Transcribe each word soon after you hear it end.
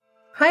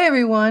Hi,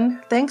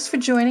 everyone. Thanks for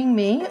joining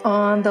me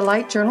on the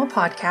Light Journal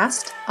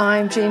podcast.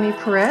 I'm Jamie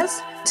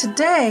Perez.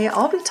 Today,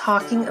 I'll be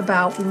talking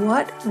about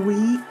what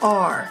we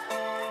are.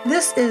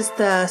 This is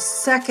the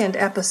second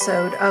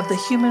episode of the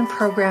Human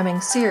Programming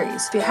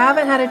series. If you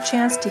haven't had a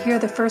chance to hear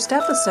the first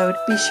episode,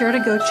 be sure to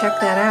go check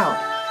that out.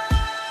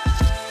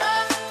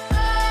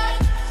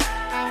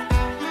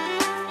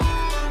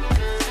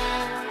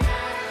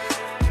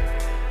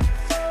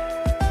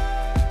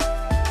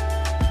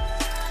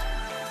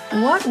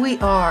 What we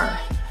are.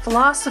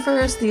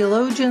 Philosophers,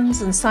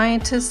 theologians, and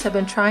scientists have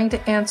been trying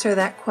to answer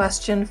that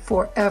question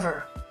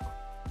forever.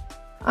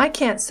 I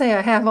can't say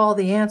I have all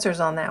the answers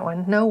on that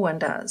one. No one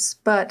does.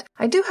 But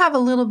I do have a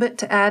little bit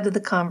to add to the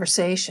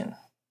conversation.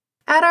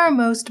 At our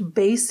most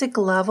basic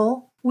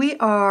level, we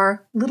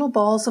are little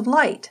balls of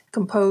light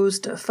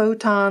composed of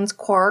photons,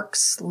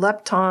 quarks,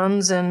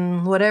 leptons,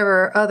 and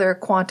whatever other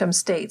quantum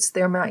states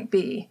there might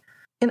be.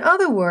 In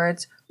other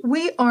words,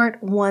 we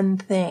aren't one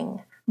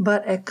thing,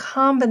 but a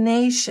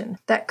combination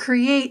that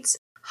creates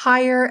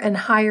higher and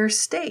higher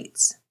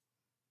states.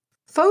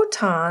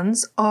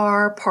 Photons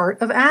are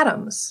part of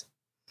atoms,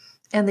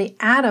 and the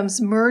atoms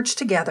merge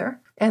together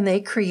and they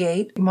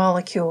create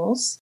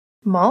molecules.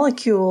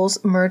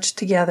 Molecules merge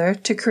together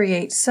to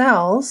create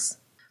cells.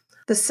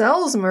 The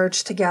cells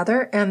merge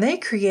together and they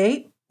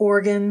create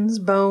organs,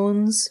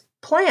 bones,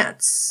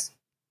 plants.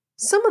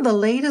 Some of the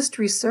latest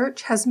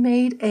research has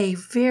made a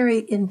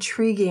very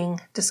intriguing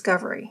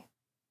discovery.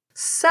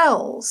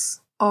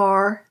 Cells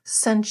are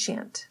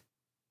sentient.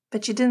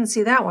 Bet you didn't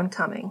see that one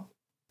coming.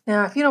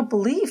 Now, if you don't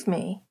believe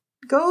me,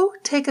 go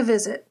take a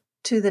visit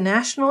to the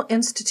National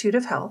Institute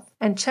of Health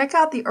and check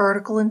out the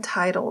article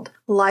entitled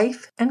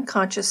Life and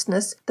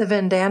Consciousness, the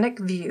Vedanic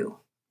View.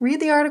 Read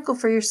the article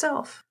for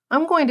yourself.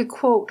 I'm going to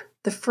quote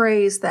the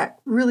phrase that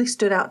really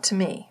stood out to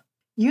me.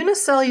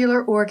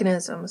 Unicellular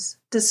organisms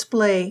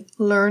display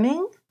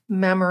learning,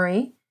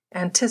 memory,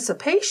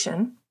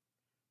 anticipation,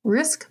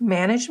 risk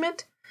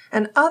management,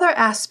 and other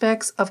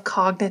aspects of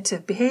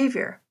cognitive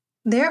behavior.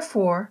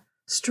 Therefore,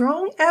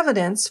 strong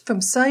evidence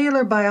from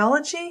cellular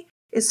biology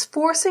is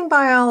forcing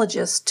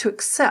biologists to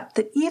accept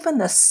that even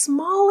the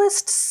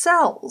smallest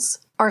cells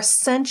are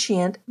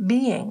sentient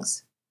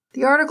beings.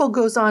 The article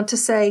goes on to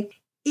say,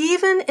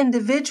 even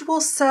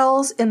individual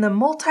cells in the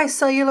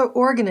multicellular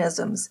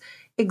organisms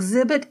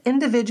exhibit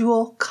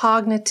individual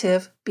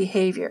cognitive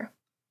behavior.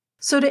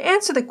 So to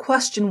answer the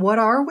question, what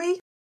are we?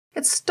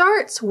 It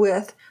starts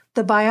with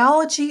the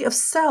biology of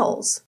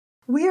cells.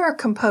 We are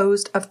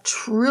composed of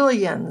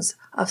trillions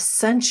of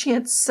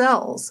sentient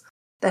cells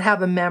that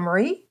have a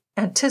memory,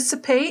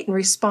 anticipate and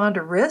respond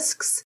to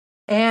risks,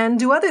 and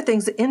do other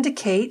things that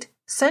indicate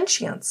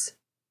sentience.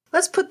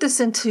 Let's put this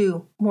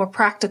into more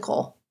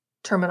practical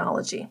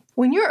terminology.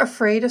 When you're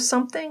afraid of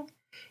something,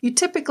 you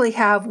typically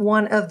have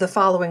one of the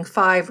following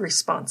 5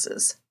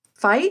 responses: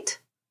 fight,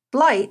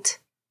 flight,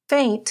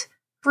 faint,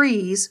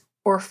 freeze,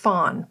 or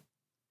fawn.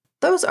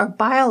 Those are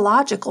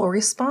biological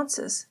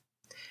responses.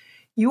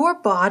 Your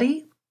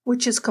body,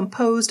 which is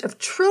composed of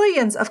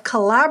trillions of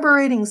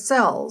collaborating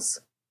cells,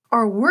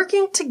 are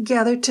working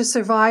together to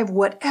survive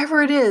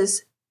whatever it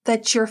is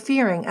that you're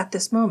fearing at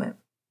this moment.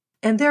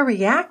 And they're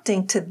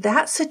reacting to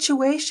that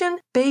situation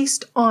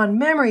based on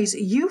memories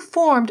you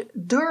formed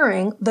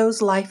during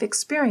those life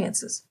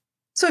experiences.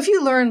 So if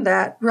you learn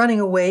that running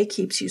away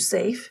keeps you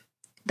safe,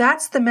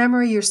 that's the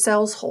memory your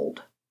cells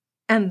hold.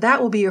 And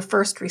that will be your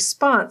first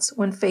response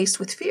when faced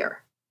with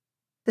fear.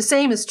 The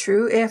same is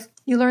true if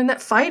you learn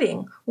that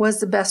fighting was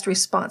the best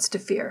response to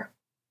fear.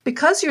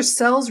 Because your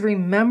cells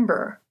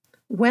remember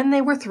when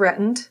they were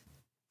threatened,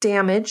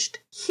 damaged,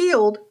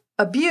 healed,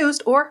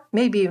 abused, or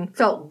maybe even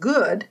felt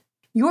good,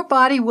 your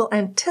body will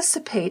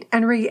anticipate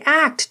and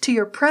react to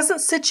your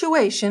present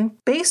situation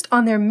based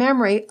on their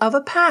memory of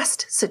a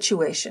past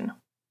situation.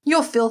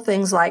 You'll feel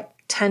things like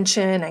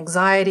tension,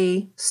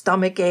 anxiety,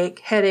 stomachache,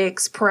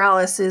 headaches,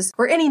 paralysis,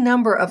 or any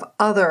number of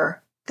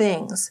other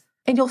things.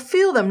 And you'll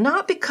feel them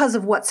not because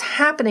of what's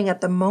happening at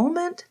the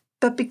moment,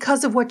 but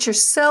because of what your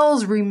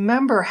cells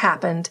remember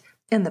happened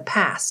in the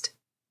past.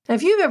 Now,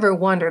 if you've ever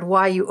wondered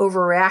why you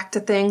overreact to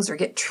things or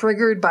get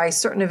triggered by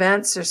certain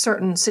events or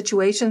certain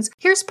situations,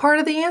 here's part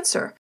of the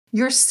answer.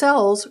 Your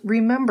cells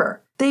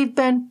remember. They've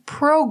been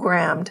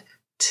programmed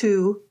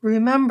to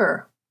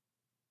remember.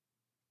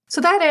 So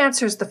that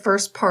answers the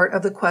first part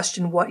of the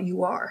question, what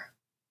you are.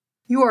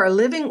 You are a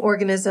living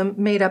organism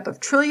made up of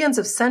trillions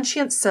of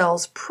sentient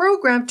cells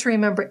programmed to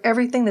remember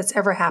everything that's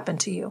ever happened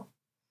to you.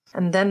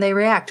 And then they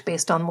react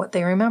based on what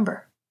they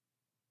remember.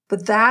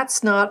 But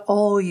that's not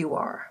all you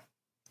are.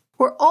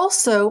 We're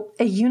also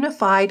a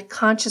unified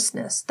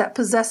consciousness that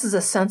possesses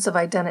a sense of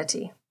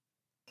identity.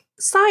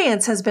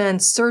 Science has been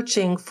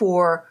searching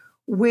for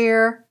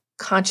where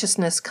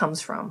consciousness comes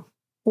from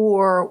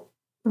or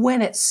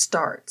when it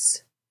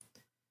starts.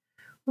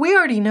 We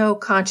already know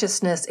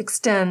consciousness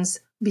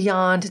extends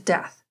beyond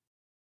death.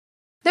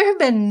 There have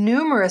been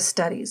numerous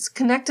studies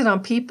connected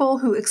on people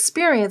who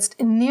experienced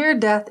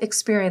near-death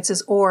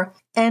experiences, or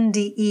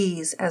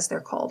NDEs as they're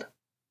called.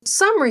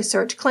 Some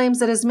research claims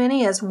that as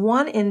many as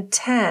 1 in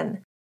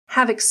 10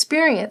 have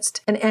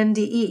experienced an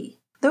NDE.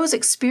 Those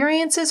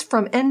experiences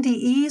from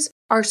NDEs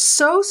are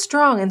so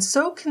strong and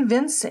so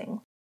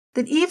convincing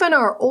that even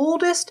our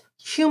oldest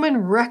human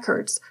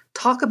records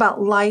talk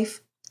about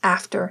life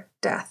after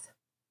death.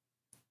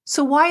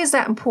 So why is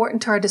that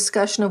important to our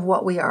discussion of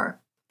what we are?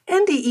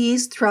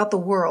 NDEs throughout the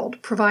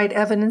world provide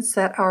evidence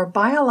that our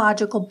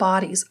biological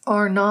bodies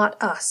are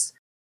not us.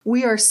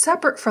 We are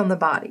separate from the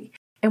body,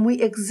 and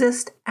we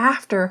exist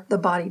after the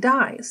body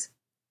dies.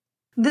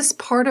 This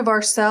part of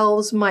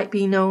ourselves might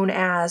be known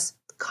as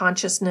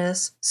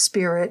consciousness,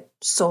 spirit,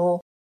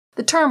 soul.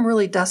 The term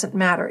really doesn't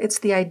matter. It's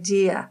the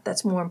idea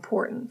that's more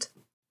important.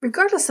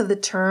 Regardless of the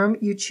term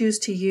you choose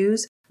to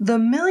use, the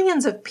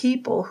millions of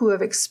people who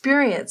have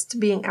experienced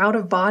being out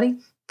of body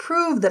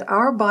prove that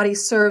our body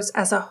serves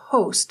as a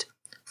host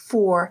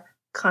for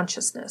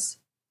consciousness.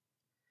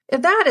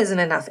 If that isn't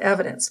enough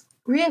evidence,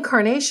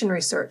 reincarnation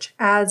research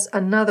adds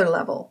another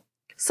level.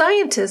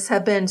 Scientists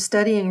have been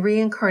studying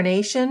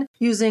reincarnation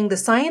using the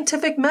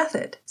scientific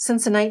method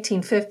since the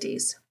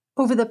 1950s.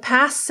 Over the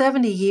past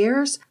 70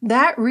 years,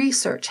 that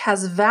research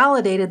has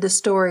validated the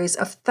stories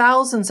of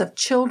thousands of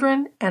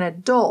children and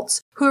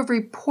adults who have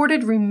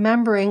reported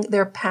remembering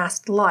their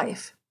past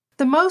life.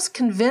 The most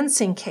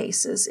convincing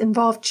cases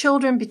involve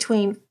children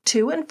between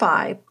 2 and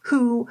 5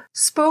 who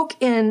spoke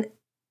in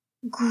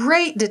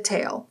great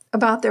detail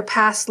about their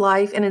past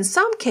life and in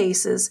some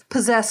cases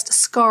possessed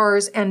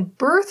scars and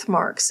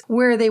birthmarks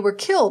where they were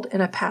killed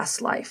in a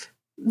past life.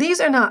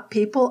 These are not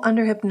people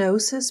under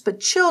hypnosis,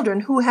 but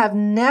children who have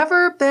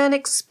never been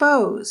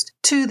exposed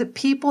to the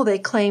people they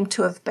claim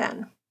to have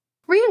been.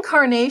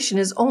 Reincarnation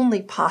is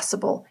only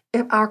possible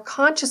if our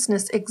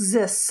consciousness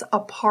exists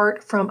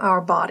apart from our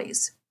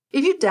bodies.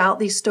 If you doubt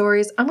these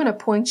stories, I'm going to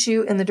point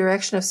you in the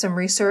direction of some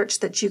research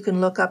that you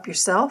can look up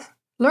yourself.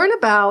 Learn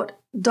about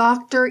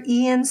Dr.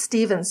 Ian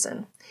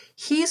Stevenson.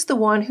 He's the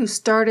one who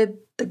started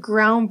the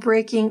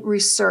groundbreaking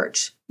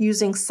research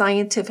using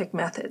scientific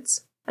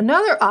methods.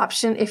 Another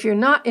option, if you're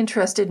not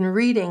interested in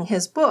reading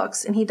his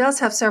books, and he does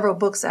have several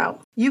books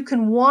out, you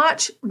can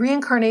watch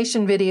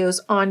reincarnation videos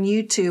on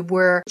YouTube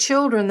where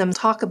children them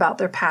talk about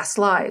their past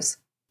lives.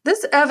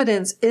 This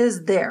evidence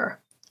is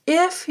there,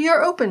 if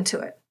you're open to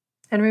it.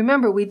 And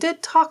remember, we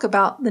did talk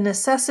about the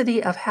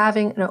necessity of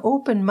having an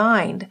open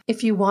mind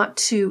if you want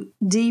to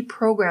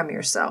deprogram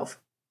yourself.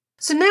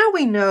 So now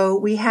we know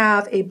we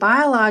have a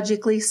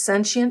biologically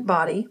sentient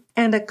body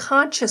and a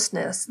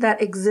consciousness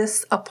that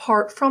exists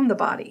apart from the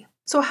body.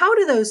 So how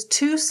do those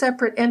two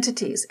separate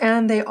entities,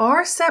 and they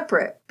are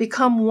separate,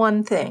 become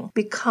one thing,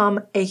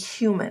 become a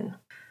human?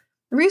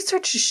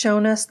 Research has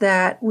shown us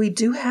that we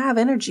do have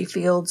energy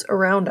fields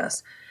around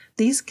us.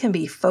 These can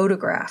be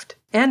photographed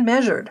and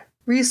measured.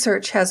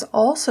 Research has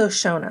also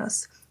shown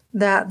us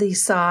that the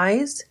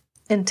size,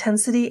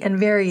 intensity, and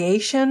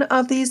variation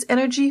of these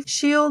energy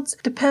shields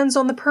depends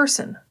on the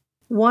person.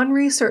 One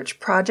research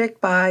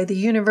project by the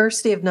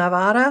University of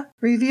Nevada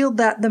revealed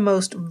that the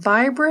most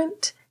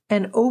vibrant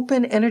and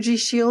open energy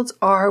shields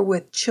are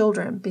with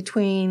children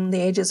between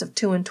the ages of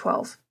 2 and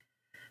 12.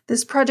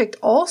 This project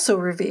also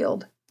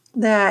revealed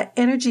that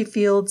energy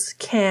fields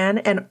can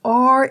and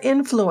are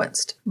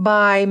influenced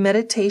by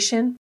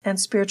meditation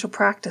and spiritual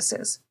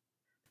practices.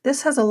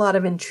 This has a lot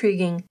of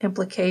intriguing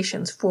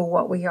implications for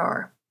what we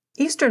are.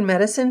 Eastern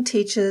medicine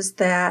teaches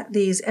that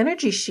these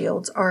energy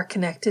shields are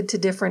connected to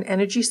different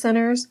energy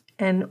centers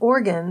and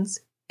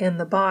organs in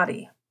the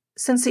body.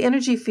 Since the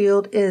energy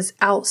field is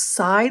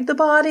outside the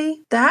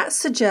body, that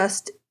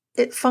suggests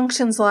it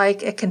functions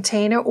like a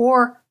container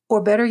or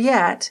better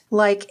yet,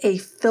 like a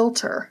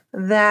filter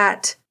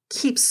that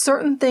keeps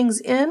certain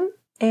things in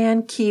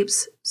and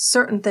keeps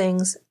certain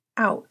things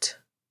out.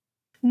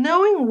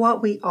 Knowing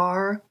what we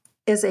are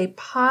is a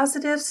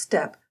positive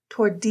step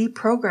toward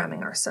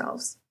deprogramming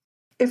ourselves.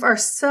 If our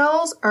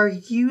cells are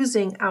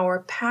using our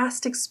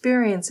past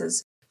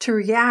experiences to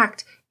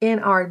react in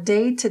our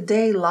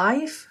day-to-day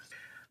life,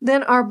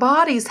 then our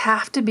bodies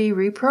have to be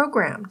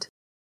reprogrammed.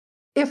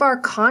 If our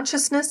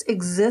consciousness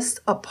exists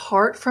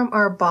apart from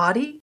our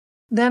body,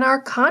 then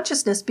our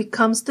consciousness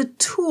becomes the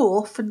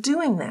tool for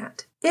doing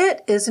that.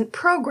 It isn't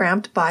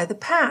programmed by the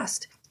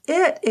past.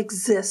 It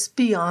exists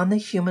beyond the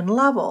human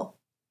level.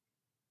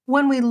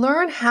 When we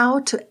learn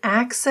how to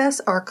access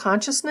our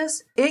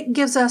consciousness, it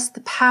gives us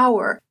the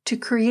power to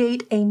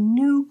create a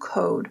new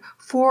code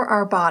for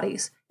our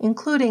bodies,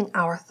 including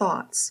our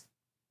thoughts.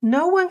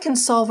 No one can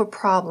solve a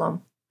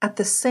problem at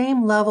the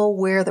same level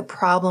where the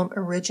problem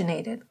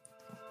originated.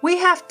 We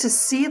have to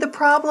see the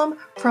problem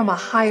from a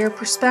higher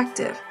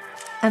perspective,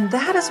 and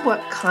that is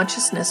what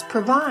consciousness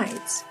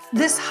provides.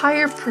 This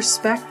higher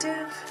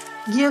perspective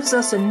gives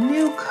us a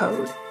new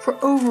code for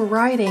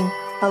overriding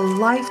a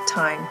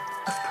lifetime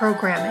of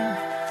programming.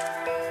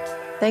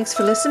 Thanks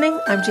for listening.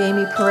 I'm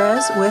Jamie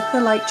Perez with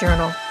The Light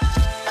Journal.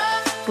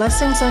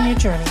 Blessings on your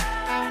journey.